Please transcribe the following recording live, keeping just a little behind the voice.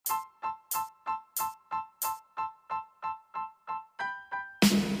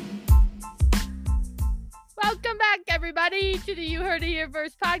everybody, to the You Heard It Here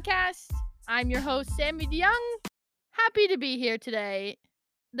First podcast. I'm your host, Sammy DeYoung. Happy to be here today.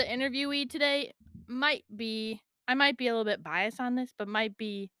 The interviewee today I might be a little bit biased on this, but might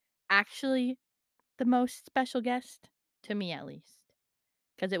be actually the most special guest, to me at least,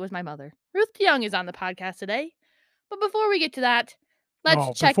 because it was my mother. Ruth DeYoung is on the podcast today. But before we get to that,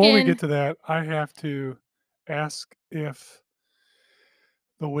 let's check in. Before we get to that, I have to ask if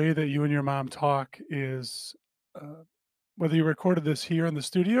the way that you and your mom talk is whether you recorded this here in the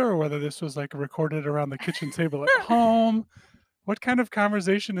studio or whether this was like recorded around the kitchen table at home. What kind of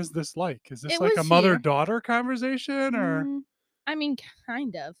conversation is this like? Is this It like was a mother-daughter conversation or? I mean,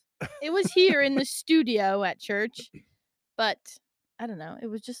 kind of. It was here in the studio at church, but I don't know. It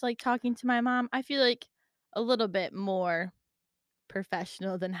was just like talking to my mom. I feel like a little bit more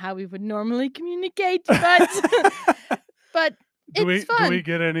professional than how we would normally communicate, but but do it's fun. we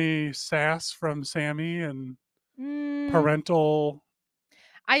get any sass from Sammy and Mm, parental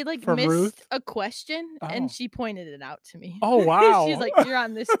I like from missed Ruth? a question and Oh. she pointed it out to me. Oh, wow. She's like, "You're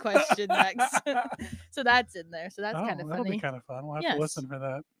on this question next." So that's in there. So that's kind of That'll be funny. kind of fun. We'll have Yes. to listen for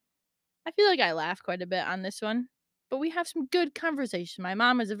that. I feel like I laughed quite a bit on this one, but we have some good conversation. My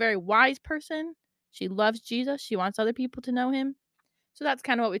mom is a very wise person. She loves Jesus. She wants other people to know him. So that's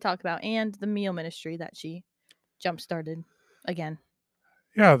kind of what we talk about, and the meal ministry that she jump-started again.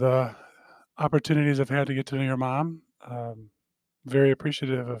 Yeah, the opportunities I've had to get to know your mom. Very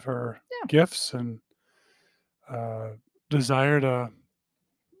appreciative of her gifts and desire to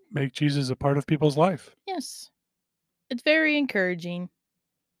make Jesus a part of people's life. Yes. It's very encouraging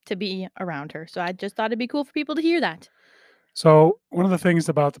to be around her. So I just thought it'd be cool for people to hear that. So one of the things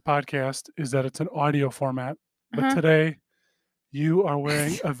about the podcast is that it's an audio format. But today you are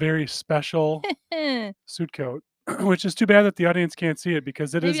wearing a very special suit coat, which is too bad that the audience can't see it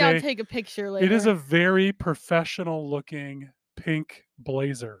because Maybe I'll take a picture later. It is a very professional looking pink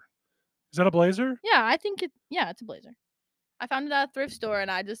blazer. Is that a blazer? Yeah, it's a blazer. I found it at a thrift store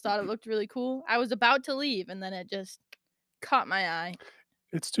and I just thought it looked really cool. I was about to leave and then it just caught my eye.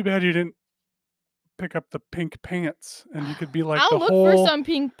 It's too bad you didn't pick up the pink pants and you could be like I'll look for some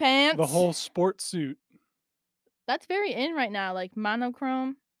pink pants. The whole sports suit. That's very in right now, like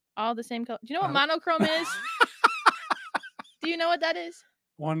monochrome, all the same color. Do you know what monochrome is? Do you know what that is?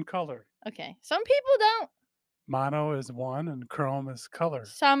 One color. Okay. Some people don't. Mono is one and chrome is color.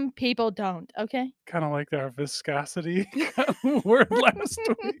 Some people don't, okay? Kind of like our viscosity word last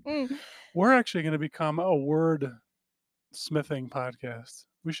week. We're actually going to become a word smithing podcast.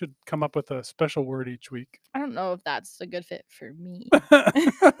 We should come up with a special word each week. I don't know if that's a good fit for me.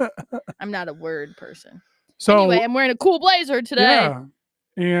 I'm not a word person. So anyway, I'm wearing a cool blazer today. Yeah.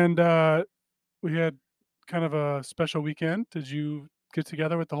 And we had kind of a special weekend. Did you get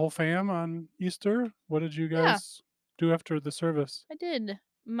together with the whole fam on Easter? What did you guys do after the service? I did.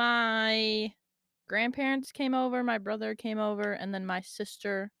 My grandparents came over, my brother came over, and then my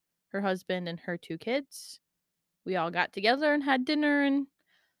sister, her husband, and her 2 kids. We all got together and had dinner and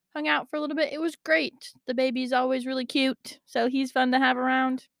hung out for a little bit. It was great. The baby's always really cute, so he's fun to have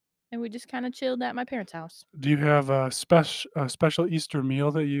around. And we just kind of chilled at my parents' house. Do you have a special Easter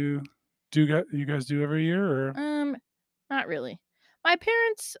meal that you guys do every year, or? Not really. My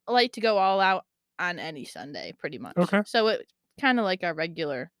parents like to go all out on any Sunday, pretty much. Okay. So it's kind of like our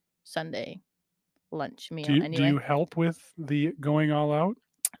regular Sunday lunch meal. Do anyway. you help with the going all out?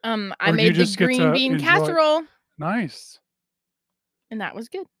 I made the green bean casserole. Nice. And that was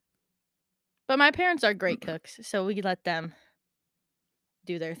good. But my parents are great cooks, so we let them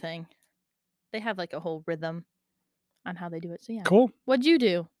do their thing. They have like a whole rhythm on how they do it. So yeah. Cool. What'd you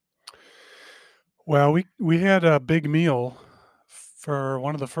do? Well, we had a big meal for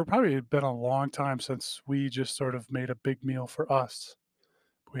one of the first, probably been a long time since we just sort of made a big meal for us.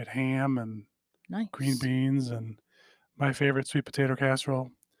 We had ham and green beans and my favorite sweet potato casserole.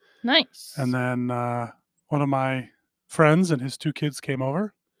 Nice. And then one of my friends and his 2 kids came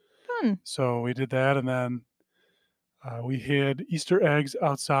over. Fun. So we did that, and then we hid Easter eggs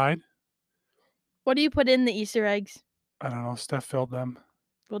outside. What do you put in the Easter eggs? I don't know. Steph filled them.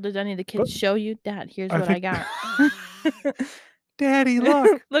 Well, did any of the kids show you? Dad, here's what I got. Daddy,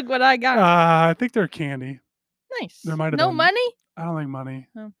 look. Look what I got. I think they're candy. Nice. There might have been. Money? I don't think money.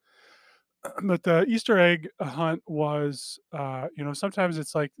 No. But the Easter egg hunt was, sometimes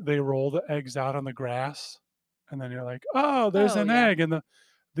it's like they roll the eggs out on the grass, and then you're like, oh, there's an egg. And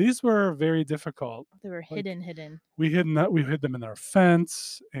these were very difficult. They were hidden. We hid them in our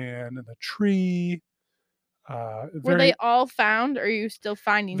fence and in the tree. Were they all found, or are you still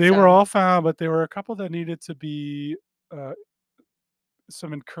finding They were all found, but there were a couple that needed to be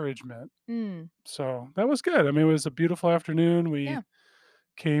some encouragement. Mm. So that was good. I mean, it was a beautiful afternoon. We Yeah.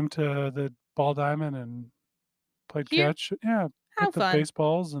 came to the ball diamond and played Here? catch. Yeah, How hit the fun.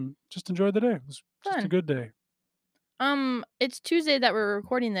 baseballs and just enjoyed the day. It was just a Fun. good day. It's Tuesday that we're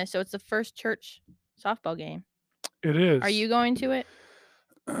recording this, so it's the first church softball game. It is. Are you going to it?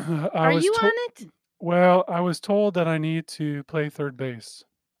 I Are was you told. on it? Well, I was told that I need to play third base.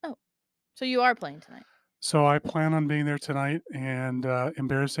 Oh, so you are playing tonight. So I plan on being there tonight and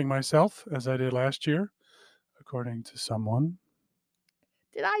embarrassing myself as I did last year, according to someone.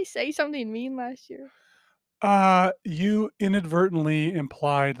 Did I say something mean last year? You inadvertently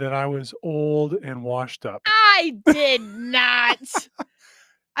implied that I was old and washed up. I did not.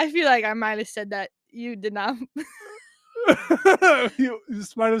 I feel like I might have said that. You did not. You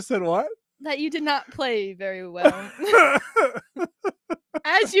just might have said what? That you did not play very well.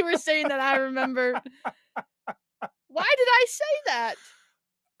 As you were saying that, I remember. Why did I say that?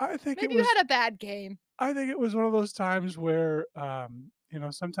 I think Maybe it was. you had a bad game. I think it was one of those times where,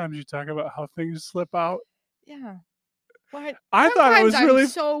 sometimes you talk about how things slip out. Yeah. Why? I thought it was I'm really.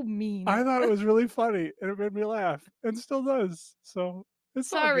 so mean. I thought it was really funny, and it made me laugh, and still does. So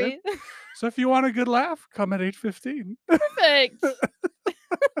it's all good. Sorry. So if you want a good laugh, come at 8:15. Perfect.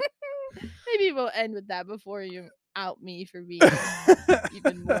 Maybe we'll end with that before you out me for being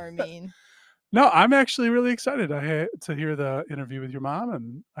even more mean. No, I'm actually really excited to hear the interview with your mom,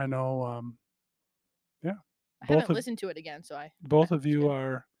 and I know, I both haven't of listened to it again, so both of that's you good.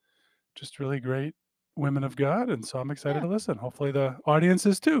 are just really great women of God, and so I'm excited Yeah. to listen. Hopefully the audience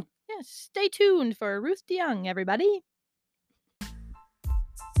is too. Yes, stay tuned for Ruth DeYoung, everybody.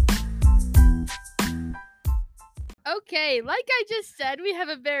 Okay, like I just said, we have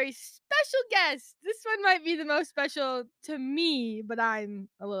a very special guest. This one might be the most special to me, but I'm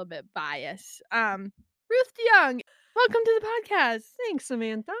a little bit biased. Ruth DeYoung, welcome to the podcast. Thanks,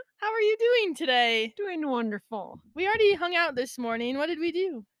 Samantha. How are you doing today? Doing wonderful. We already hung out this morning. What did we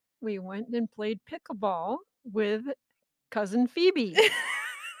do? We went and played pickleball with cousin Phoebe.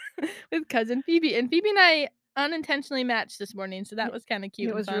 With cousin Phoebe. And Phoebe and I unintentionally matched this morning, so that was kind of cute.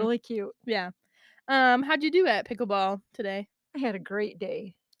 It and was fun. really cute. Yeah. How'd you do at pickleball today? I had a great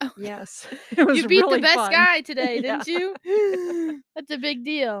day. Oh. Yes. It was You beat really the best fun. guy today, Yeah. didn't you? That's a big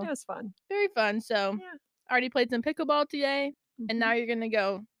deal. It was fun. Very fun. So, Yeah. already played some pickleball today, and now you're going to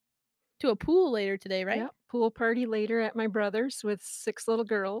go to a pool later today, right? Yep. Pool party later at my brother's with 6 little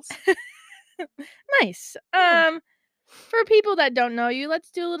girls. Nice. Yeah. For people that don't know you,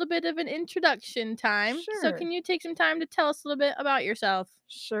 let's do a little bit of an introduction time. So, Sure. can you take some time to tell us a little bit about yourself?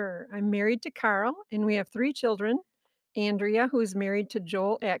 Sure. I'm married to Carl, and we have 3 children. Andrea, who's married to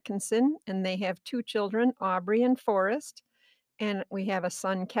Joel Atkinson, and they have 2 children, Aubrey and Forrest. And we have a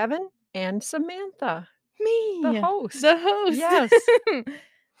son, Kevin, and Samantha, Me, the host. The host. Yes.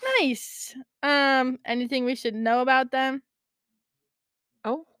 Nice. Anything we should know about them?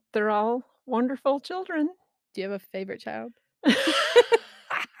 Oh, they're all wonderful children. Do you have a favorite child?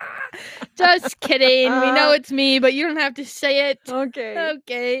 Just kidding. We know it's me, but you don't have to say it. Okay.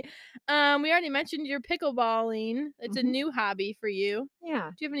 Okay. We already mentioned your pickleballing. It's a Mhm. new hobby for you. Yeah.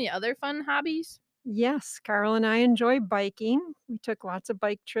 Do you have any other fun hobbies? Yes, Carl and I enjoy biking. We took lots of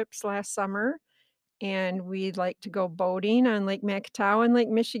bike trips last summer, and we'd like to go boating on Lake Macatawa and Lake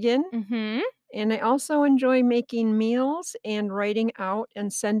Michigan. Mm-hmm. And I also enjoy making meals and writing out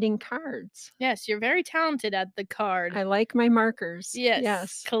and sending cards. Yes, you're very talented at the card. I like my markers.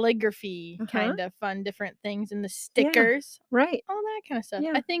 Yes. Calligraphy, Uh-huh. kind of fun, different things, and the stickers. Right. All that kind of stuff.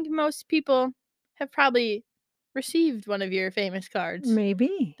 Yeah. I think most people have probably received one of your famous cards.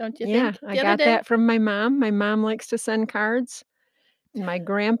 Maybe. Don't you Yeah, think? I The other got day- that from my mom. My mom likes to send cards. And my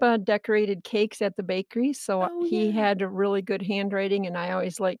grandpa decorated cakes at the bakery, so Oh, he yeah. had a really good handwriting, and I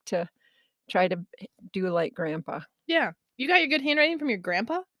always like to try to do like grandpa. Yeah. You got your good handwriting from your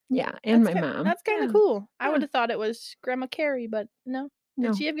grandpa? Yeah, and That's my ki- mom. That's kind of Yeah. cool. I Yeah. would have thought it was Grandma Carrie, but no. No,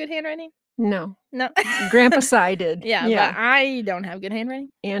 Did she have good handwriting? no. No. Grandpa sided. Yeah, but I don't have good handwriting.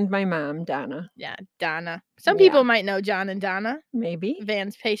 And my mom, Donna. Yeah, Donna. Some Yeah. people might know John and Donna. Maybe.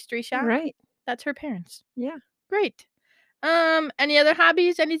 Van's Pastry Shop. Right. That's her parents. Yeah. Great. Any other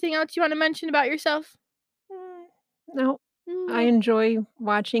hobbies? Anything else you want to mention about yourself? No, I enjoy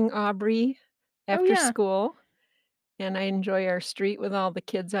watching Aubrey after yeah. school, and I enjoy our street with all the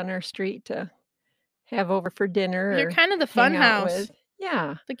kids on our street to have over for dinner. You're or kind of the fun hang out house. with.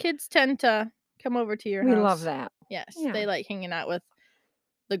 Yeah, The kids tend to come over to your we house. love that. Yes, Yeah. they like hanging out with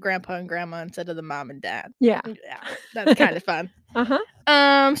the grandpa and grandma instead of the mom and dad. Yeah. Yeah, that's kind of fun. Uh-huh.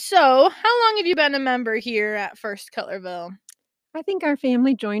 So how long have you been a member here at First Cutlerville? I think our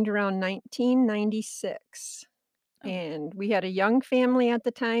family joined around 1996. Oh. And we had a young family at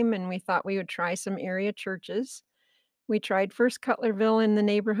the time, and we thought we would try some area churches. We tried First Cutlerville in the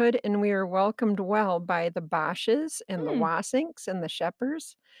neighborhood, and we were welcomed well by the Bosches and the Hmm. Wasinks and the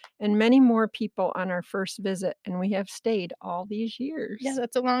Sheppers and many more people on our first visit, and we have stayed all these years. Yeah,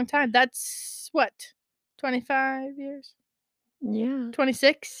 that's a long time. That's what, 25 years? Yeah.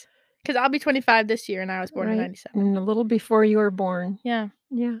 26? Because I'll be 25 this year, and I was born in Right. 97. And a little before you were born. Yeah.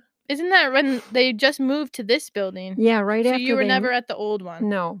 Yeah. Isn't that when they just moved to this building? Yeah, right So after you were they never at the old one?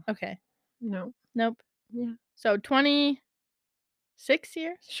 No. Okay. No. Nope. Yeah. So 26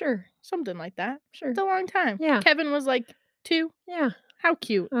 years? Sure. Something like that. Sure. It's a long time. Yeah. Kevin was like 2. Yeah. How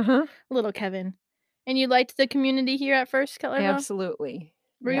cute. Uh-huh. Little Kevin. And you liked the community here at First Cutlerville? Absolutely.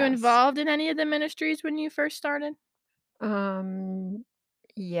 Were you Yes. involved in any of the ministries when you first started?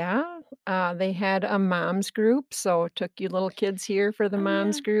 Yeah. They had a moms group, so took you little kids here for the Oh,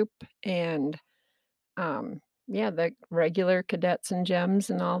 moms yeah. group, and yeah, the regular cadets and gems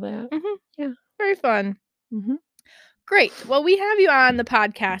and all that. Mhm. Yeah. Very fun. Mhm. Great. Well, we have you on the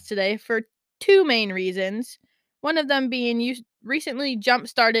podcast today for 2 main reasons. One of them being you recently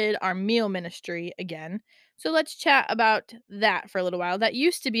jump-started our meal ministry again. So let's chat about that for a little while. That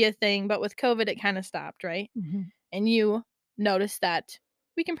used to be a thing, but with COVID, it kind of stopped, right? Mhm. And you noticed that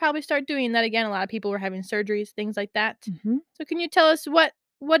we can probably start doing that again. A lot of people were having surgeries, things like that. Mhm. So can you tell us what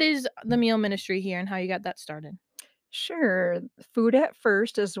is the meal ministry here and how you got that started? Sure. Food at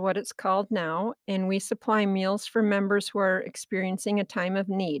First is what it's called now, and we supply meals for members who are experiencing a time of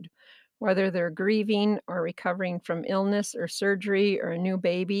need, whether they're grieving or recovering from illness or surgery or a new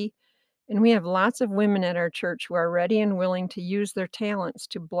baby. And we have lots of women at our church who are ready and willing to use their talents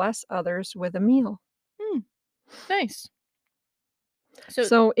to bless others with a meal. Nice. So,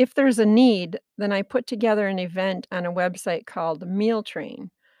 So if there's a need, then I put together an event on a website called Meal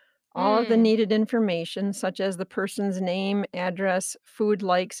Train. All of the Mm. needed information, such as the person's name, address, food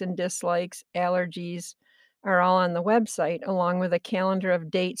likes and dislikes, allergies, are all on the website, along with a calendar of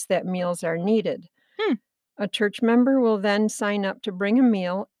dates that meals are needed. Hmm. A church member will then sign up to bring a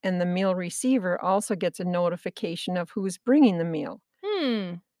meal, and the meal receiver also gets a notification of who's bringing the meal.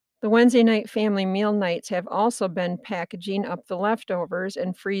 The Wednesday night family meal nights have also been packaging up the leftovers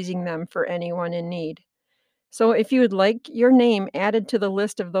and freezing them for anyone in need. So if you would like your name added to the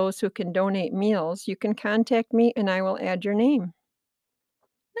list of those who can donate meals, you can contact me and I will add your name.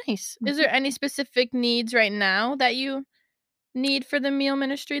 Nice. Is there any specific needs right now that you need for the meal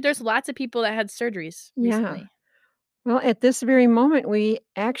ministry? There's lots of people that had surgeries Yeah. recently. Well, at this very moment, we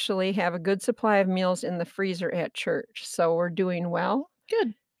actually have a good supply of meals in the freezer at church. So we're doing well,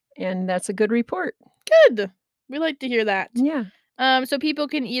 Good. and that's a good report. Good. We like to hear that. Yeah. So people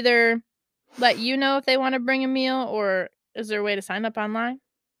can either let you know if they want to bring a meal, or is there a way to sign up online?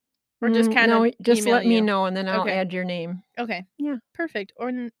 Or just kind of No, just email let me you? know and then I'll Okay. add your name. Okay. Yeah. Perfect.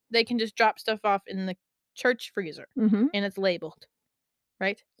 Or they can just drop stuff off in the church freezer Mm-hmm. and it's labeled,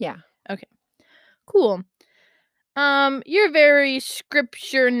 right? Yeah. Okay. Cool. You're a very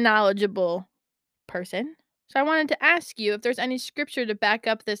scripture knowledgeable person. So I wanted to ask you if there's any scripture to back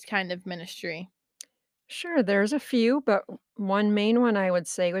up this kind of ministry. Sure, there's a few, but one main one I would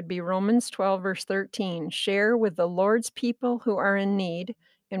say would be Romans 12, verse 13. Share with the Lord's people who are in need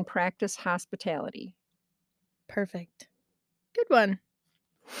and practice hospitality. Perfect. Good one.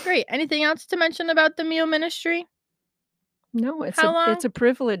 Great. Anything else to mention about the meal ministry? No, it's How long? it's a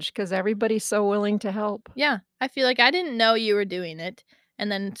privilege because everybody's so willing to help. Yeah, I feel like I didn't know you were doing it.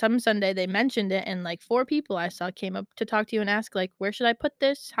 And then some Sunday they mentioned it, and like 4 people I saw came up to talk to you and ask, like, where should I put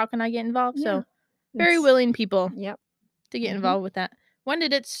this? How can I get involved? Yeah, So very it's- willing people Yep. to get Mhm. involved with that. When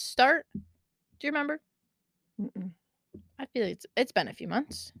did it start? Do you remember? Mm-mm. I feel like it's been a few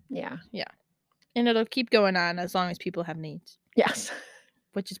months. Yeah. And it'll keep going on as long as people have needs, Yes.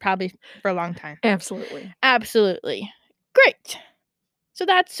 which is probably for a long time. Absolutely. Absolutely. Great. So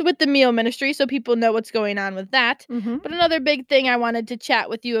that's with the meal ministry, so people know what's going on with that. Mm-hmm. But another big thing I wanted to chat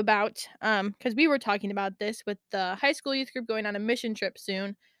with you about, because we were talking about this with the high school youth group going on a mission trip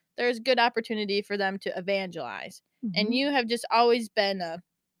soon, there's good opportunity for them to evangelize. And you have just always been a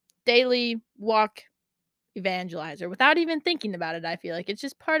daily walk evangelizer without even thinking about it, I feel like. It's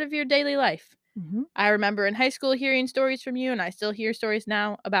just part of your daily life. Mm-hmm. I remember in high school hearing stories from you, and I still hear stories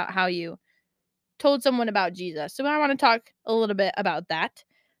now about how you told someone about Jesus. So I want to talk a little bit about that.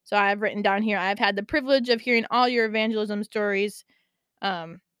 So I've written down here, I've had the privilege of hearing all your evangelism stories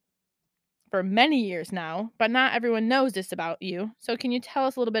for many years now, but not everyone knows this about you. So can you tell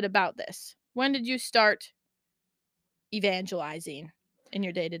us a little bit about this? When did you start evangelizing in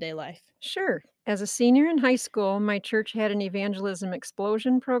your day-to-day life? Sure. As a senior in high school, my church had an evangelism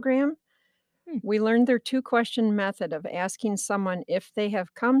explosion program. We learned their two-question method of asking someone if they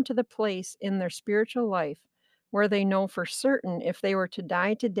have come to the place in their spiritual life where they know for certain if they were to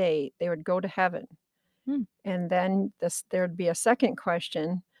die today, they would go to heaven. Hmm. And then there'd be a second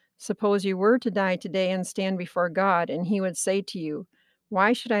question. Suppose you were to die today and stand before God, and he would say to you,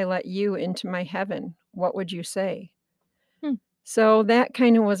 "Why should I let you into my heaven?" What would you say? Hmm. So that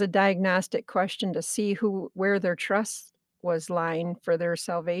kind of was a diagnostic question to see where their trust was lying for their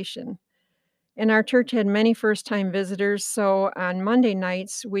salvation. And our church had many first-time visitors, so on Monday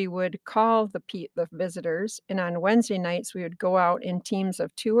nights, we would call the visitors, and on Wednesday nights, we would go out in teams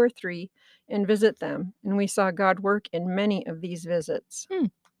of 2 or 3 and visit them, and we saw God work in many of these visits.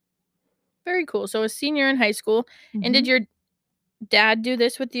 Very cool. So a senior in high school. And did Mhm. your dad do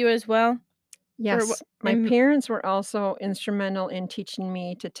this with you as well? Yes, my and- parents were also instrumental in teaching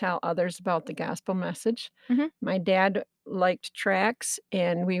me to tell others about the gospel message. Mhm. My dad liked tracks,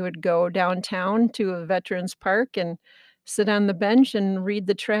 and we would go downtown to a veterans park and sit on the bench and read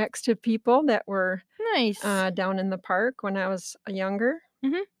the tracks to people that were Nice. down in the park when I was younger.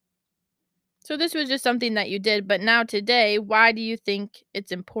 So this was just something that you did, but now today, why do you think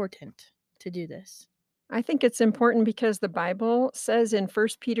it's important to do this? I think it's important because the Bible says in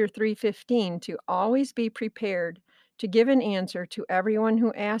 1 Peter 3:15 to always be prepared to give an answer to everyone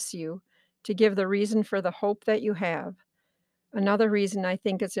who asks you, to give the reason for the hope that you have. Another reason I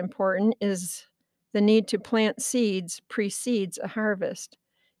think it's important is the need to plant seeds precedes a harvest.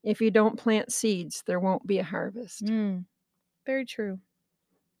 If you don't plant seeds, there won't be a harvest. Very true.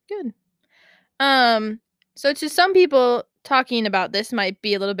 Good. So to some people, talking about this might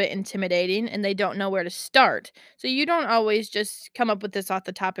be a little bit intimidating and they don't know where to start. So you don't always just come up with this off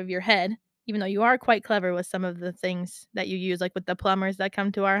the top of your head, even though you are quite clever with some of the things that you use, like with the plumbers that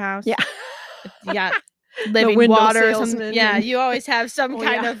come to our house. Yeah. You got The living window water or something. salesman Yeah, and- you always have some Oh,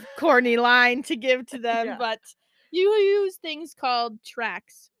 kind yeah. of corny line to give to them, Yeah. but you use things called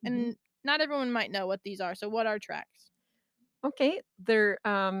tracks, Mhm. and not everyone might know what these are. So what are tracks? Okay,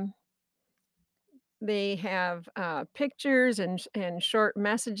 they have pictures and short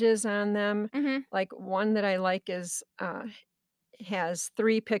messages on them. Mhm. Like one that I like is has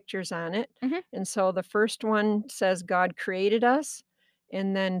 3 pictures on it. Mhm. And so the first one says God created us,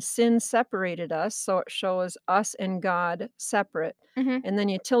 and then sin separated us, so it shows us and God separate. Mhm. And then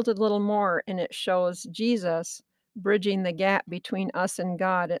you tilt it a little more and it shows Jesus bridging the gap between us and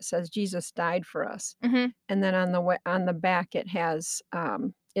God. It says Jesus died for us. Mhm. And then on the back it has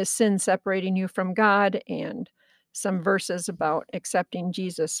is sin separating you from God, and some verses about accepting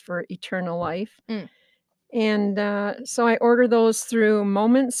Jesus for eternal life. Mm. And so I order those through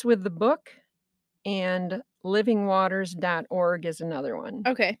Moments with the Book, and livingwaters.org is another one.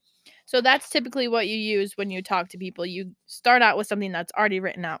 Okay. So that's typically what you use when you talk to people. You start out with something that's already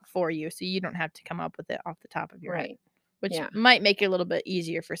written out for you, so you don't have to come up with it off the top of your head, Right. which Yeah. might make it a little bit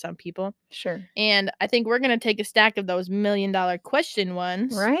easier for some people. Sure. And I think we're going to take a stack of those $1 million question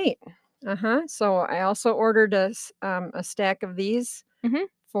ones. Right. So I also ordered a stack of these Mhm.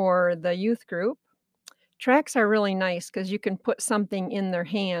 for the youth group. Tracks are really nice because you can put something in their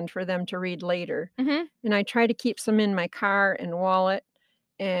hand for them to read later. Mhm. And I try to keep some in my car and wallet.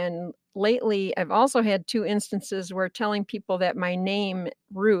 And lately, I've also had 2 instances where telling people that my name,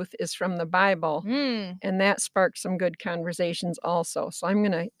 Ruth, is from the Bible, Mm. and that sparked some good conversations also. So I'm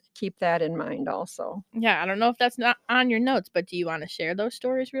going to keep that in mind also. Yeah, I don't know if that's not on your notes, but do you want to share those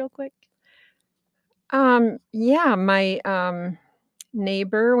stories real quick? Yeah, my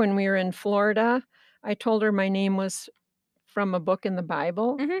neighbor, when we were in Florida, I told her my name was from a book in the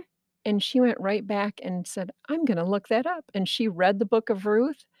Bible. Mhm. And she went right back and said, "I'm gonna look that up." And she read the book of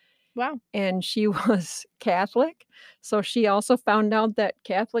Ruth, Wow. and she was Catholic, so she also found out that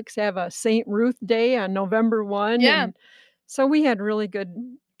Catholics have a Saint Ruth Day on November 1, Yeah. and so we had really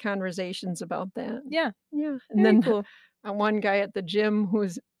good conversations about that. Yeah. Yeah, and Very then cool. one guy at the gym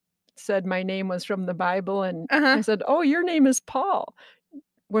said my name was from the Bible, and Uh-huh. I said, "Oh, your name is Paul.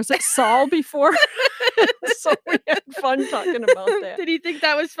 Was it Saul before?" So we had fun talking about that. Did he think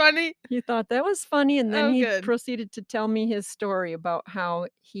that was funny? He thought that was funny, and then Oh, he good. proceeded to tell me his story about how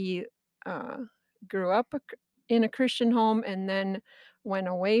he uh, grew up in a Christian home and then went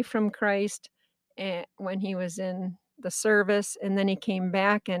away from Christ when he was in the service, and then he came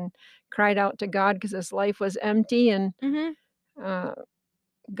back and cried out to God because his life was empty, and Mhm. uh,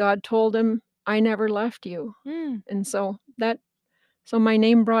 God told him, "I never left you." Mm. And so my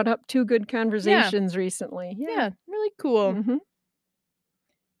name brought up 2 good conversations recently. Yeah, really cool. Mhm.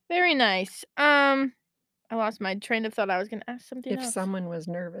 Very nice. I lost my train of thought. I was going to ask something If else. someone was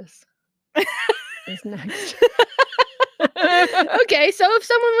nervous is next. Okay, so if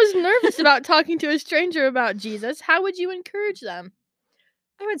someone was nervous about talking to a stranger about Jesus, how would you encourage them?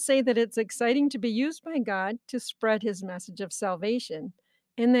 I would say that it's exciting to be used by God to spread his message of salvation,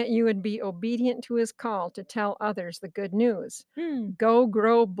 and that you would be obedient to his call to tell others the good news. Hmm. Go,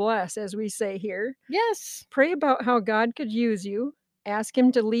 grow, bless, as we say here. Yes. Pray about how God could use you. Ask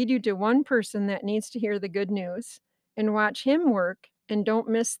him to lead you to one person that needs to hear the good news, and watch him work, and don't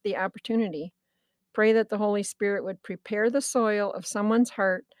miss the opportunity. Pray that the Holy Spirit would prepare the soil of someone's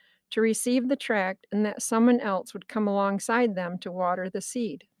heart to receive the tract, and that someone else would come alongside them to water the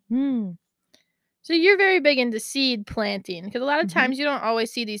seed. Hmm. So you're very big into seed planting because a lot of Mhm. times you don't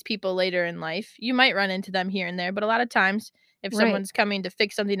always see these people later in life. You might run into them here and there, but a lot of times if Right. someone's coming to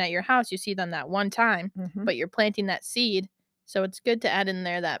fix something at your house, you see them that one time, Mhm. but you're planting that seed. So it's good to add in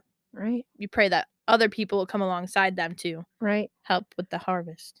there that Right. you pray that other people will come alongside them to Right. help with the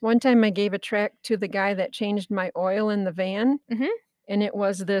harvest. One time I gave a tract to the guy that changed my oil in the van, Mhm. and it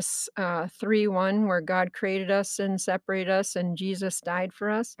was this 3-1 where God created us and separated us, and Jesus died for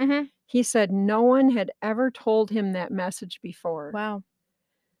us. Mhm. He said no one had ever told him that message before. Wow.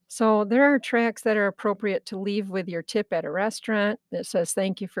 So there are tracts that are appropriate to leave with your tip at a restaurant that says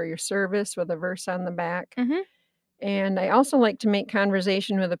thank you for your service with a verse on the back. Mhm. And I also like to make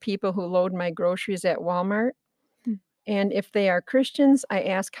conversation with the people who load my groceries at Walmart. Hmm. And if they are Christians, I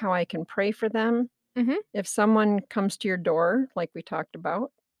ask how I can pray for them. Mhm. If someone comes to your door, like we talked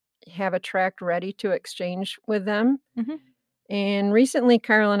about, have a tract ready to exchange with them. Mhm. And recently,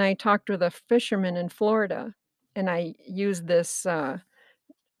 Carl and I talked with a fisherman in Florida, and I used this $1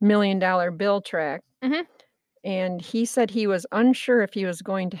 million bill tract. Mhm. And he said he was unsure if he was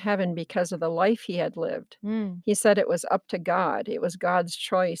going to heaven because of the life he had lived. Mm. He said it was up to God. It was God's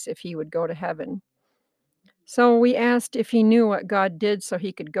choice if he would go to heaven. So we asked if he knew what God did so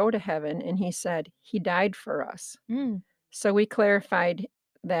he could go to heaven, and he said he died for us. Mm. So we clarified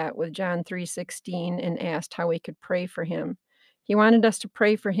that with John 3:16 and asked how we could pray for him. He wanted us to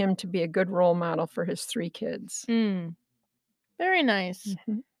pray for him to be a good role model for his 3 kids. Mm. Very nice.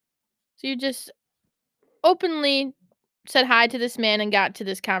 Mhm. So you just openly said hi to this man and got to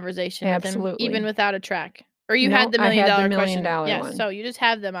this conversation with him, even Absolutely. without a track. Or you No, had the I had the $1 million question. $1 million Yes, one. so you just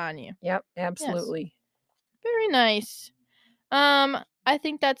have them on you. Yep, Yes. absolutely. Very nice. I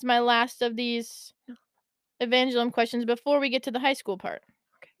think that's my last of these evangelism questions before we get to the high school part.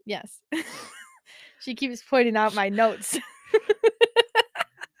 Okay. Yes. She keeps pointing out my notes.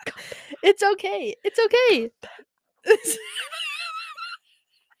 It's okay. It's okay.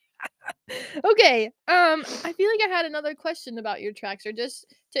 Okay. I feel like I had another question about your tracks, or just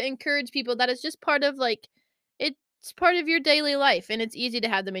to encourage people that it's just part of it's part of your daily life, and it's easy to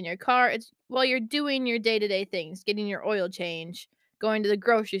have them in your car. It's while you're doing your day-to-day things, getting your oil change, going to the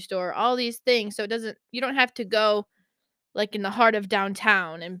grocery store, all these things. So you don't have to go like in the heart of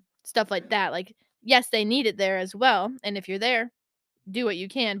downtown and stuff like that. Like, yes, they need it there as well, and if you're there, do what you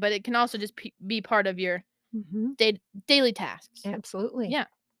can, but it can also just be part of your Mhm. daily tasks. Absolutely. Yeah.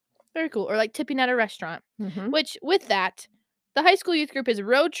 Very cool. Or like tipping at a restaurant. Mhm. Which, with that, the high school youth group is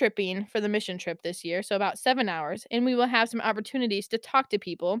road tripping for the mission trip this year, so about 7 hours, and we will have some opportunities to talk to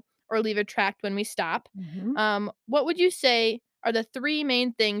people or leave a tract when we stop. Mhm. What would you say are the 3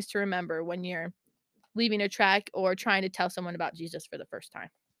 main things to remember when you're leaving a tract or trying to tell someone about Jesus for the first time?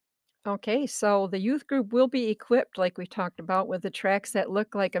 Okay, so the youth group will be equipped, like we talked about, with the tracks that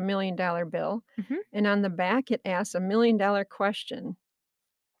look like $1 million bill. Mhm. And on the back, it asks $1 million question.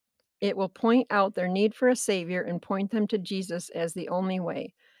 It will point out their need for a savior and point them to Jesus as the only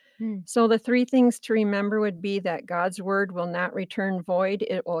way. Mm. So the 3 things to remember would be that God's word will not return void.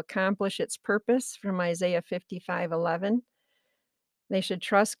 It will accomplish its purpose from Isaiah 55:11. They should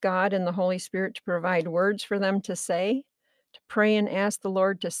trust God and the Holy Spirit to provide words for them to say, to pray and ask the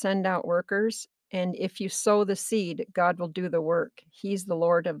Lord to send out workers. And if you sow the seed, God will do the work. He's the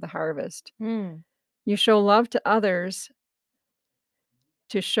Lord of the harvest. Mm. You show love to others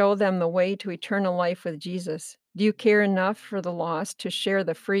to show them the way to eternal life with Jesus. Do you care enough for the lost to share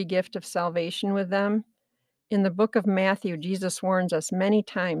the free gift of salvation with them? In the book of Matthew, Jesus warns us many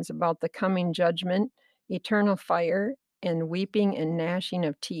times about the coming judgment, eternal fire, and weeping and gnashing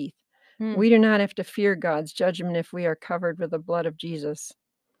of teeth. Mm. We do not have to fear God's judgment if we are covered with the blood of Jesus.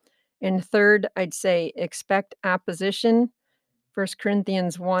 And third, I'd say expect opposition. 1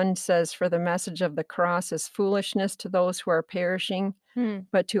 Corinthians 1 says, "For the message of the cross is foolishness to those who are perishing, Mm.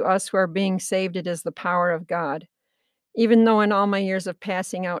 but to us who are being saved, it is the power of God." Even though in all my years of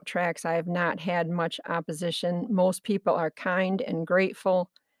passing out tracts, I have not had much opposition, most people are kind and grateful.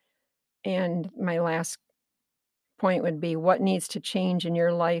 And my last point would be, what needs to change in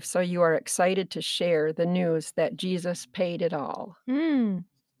your life so you are excited to share the news that Jesus paid it all? Very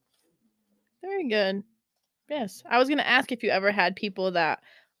good. Yes. I was going to ask if you ever had people that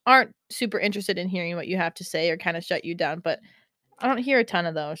aren't super interested in hearing what you have to say or kind of shut you down, but I don't hear a ton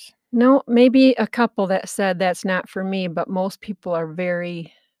of those. No, maybe a couple that said that's not for me, but most people are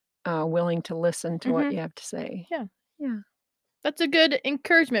very willing to listen to what you have to say. Yeah. Yeah. That's a good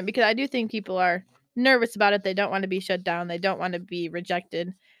encouragement because I do think people are nervous about it. They don't want to be shut down. They don't want to be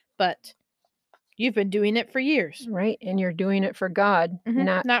rejected, but you've been doing it for years. Right. And you're doing it for God,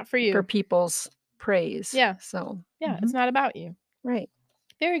 Not for you. for people's praise. Yeah. So, Yeah, it's not about you. right.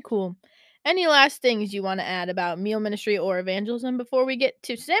 Very cool. Any last things you want to add about meal ministry or evangelism before we get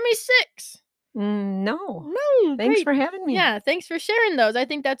to Sammy 6? No. No. Thanks Great. for having me. Yeah, thanks for sharing those. I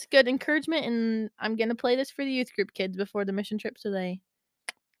think that's good encouragement, and I'm going to play this for the youth group kids before the mission trip so they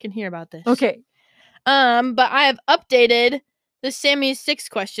can hear about this. Okay. But I have updated the Sammy's 6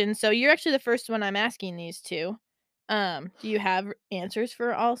 questions, so you're actually the first one I'm asking these to. Do you have answers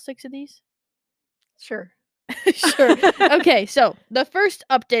for all 6 of these? Sure. Sure. Okay, so the first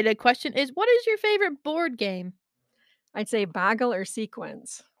updated question is, what is your favorite board game? I'd say Boggle or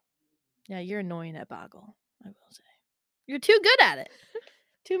Sequence. Yeah, you're annoying at Boggle, I will say. You're too good at it.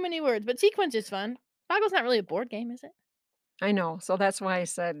 Too many words, but Sequence is fun. Boggle's not really a board game, is it? I know, so that's why I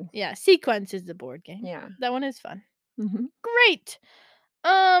said. Yeah, Sequence is the board game. Yeah. That one is fun. Mm-hmm. Great.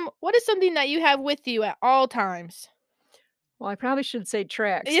 What is something that you have with you at all times? Well, I probably should say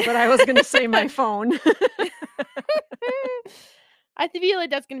tracks, but I was going to say my phone. I feel like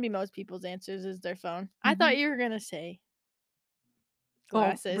that's going to be most people's answers is their phone. I thought you were going to say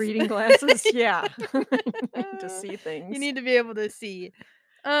glasses. Oh, reading glasses? Yeah. To see things. You need to be able to see.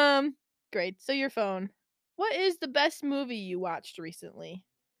 Great. So your phone. What is the best movie you watched recently?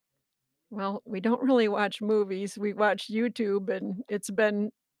 Well, we don't really watch movies. We watch YouTube, and it's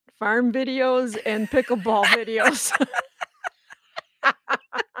been farm videos and pickleball videos.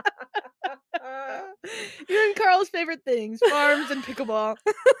 You and Carl's favorite things, farms and pickleball.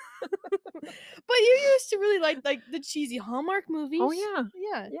 But you used to really like the cheesy Hallmark movies. Oh, yeah.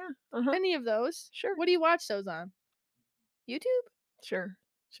 Yeah. Yeah. Uh-huh. Any of those? Sure. What do you watch those on? YouTube? Sure.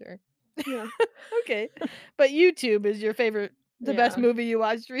 Yeah. Okay. But YouTube is your favorite, the best Yeah. movie you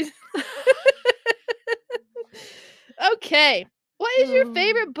watched recently. Okay. What is your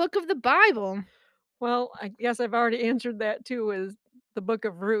favorite book of the Bible? Well, I guess I've already answered that too, is the book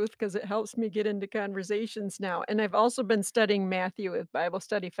of Ruth, because it helps me get into conversations now. And I've also been studying Matthew with Bible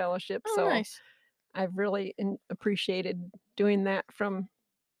Study Fellowship. Oh, So nice. I've really appreciated doing that from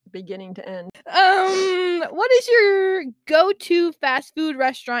beginning to end. What is your go-to fast food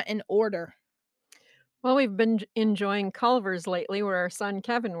restaurant in order? Well, we've been enjoying Culver's lately, where our son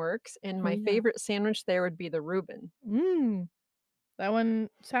Kevin works, and my yeah. favorite sandwich there would be the Reuben. That one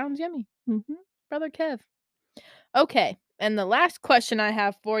sounds yummy. Mm-hmm. Brother Kev. Okay, and the last question I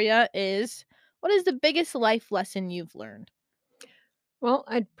have for you is, what is the biggest life lesson you've learned? Well,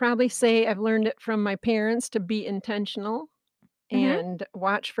 I'd probably say I've learned it from my parents to be intentional and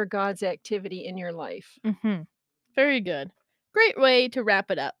watch for God's activity in your life. Very good. Great way to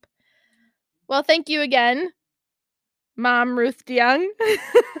wrap it up. Well, thank you again, Mom Ruth DeYoung,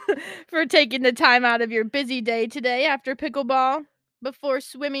 for taking the time out of your busy day today after pickleball, before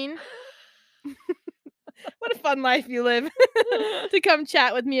swimming. What a fun life you live to come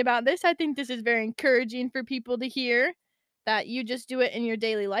chat with me about this. I think this is very encouraging for people to hear that you just do it in your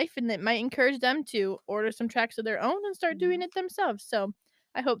daily life, and it might encourage them to order some tracks of their own and start doing it themselves. So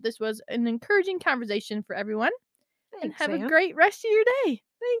I hope this was an encouraging conversation for everyone. Thanks, And have Sam. a great rest of your day.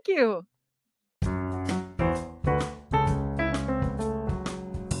 Thank you.